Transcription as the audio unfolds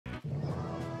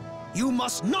You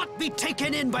must not be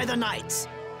taken in by the Knights.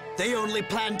 They only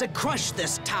plan to crush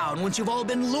this town once you've all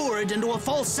been lured into a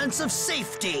false sense of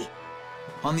safety.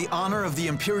 On the honor of the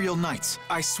Imperial Knights,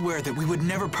 I swear that we would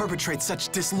never perpetrate such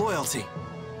disloyalty.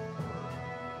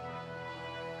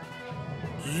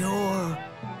 You're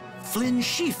Flynn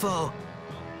Shifo.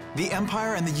 The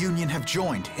Empire and the Union have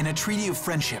joined in a treaty of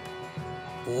friendship.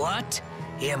 What?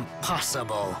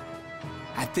 Impossible.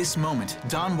 At this moment,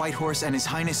 Don Whitehorse and His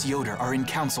Highness Yoder are in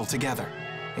council together.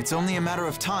 It's only a matter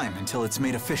of time until it's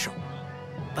made official.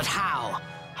 But how?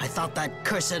 I thought that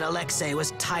cursed Alexei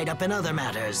was tied up in other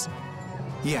matters.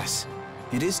 Yes,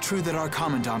 it is true that our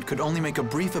Commandant could only make a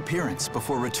brief appearance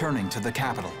before returning to the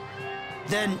capital.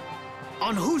 Then,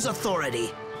 on whose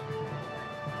authority?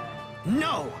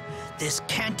 No! This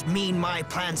can't mean my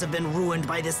plans have been ruined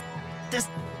by this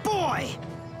boy!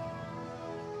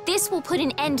 This will put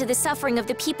an end to the suffering of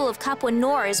the people of Kapwa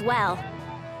Nor as well.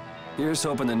 Here's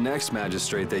hoping the next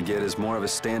magistrate they get is more of a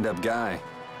stand-up guy.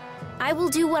 I will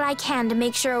do what I can to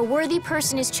make sure a worthy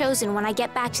person is chosen when I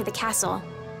get back to the castle.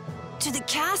 To the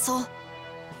castle?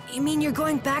 You mean you're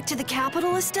going back to the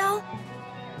capital, Estelle?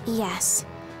 Yes.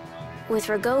 With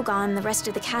Ragou gone, the rest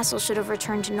of the castle should have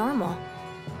returned to normal.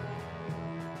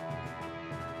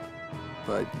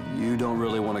 But you don't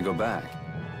really want to go back.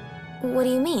 What do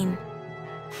you mean?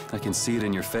 I can see it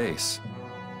in your face.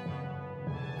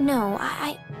 No,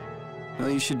 Well,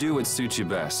 you should do what suits you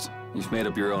best. You've made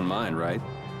up your own mind, right?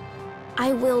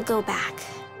 I will go back.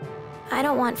 I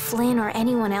don't want Flynn or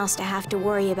anyone else to have to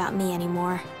worry about me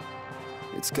anymore.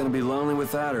 It's gonna be lonely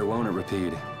without her, won't it,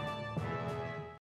 Rapide?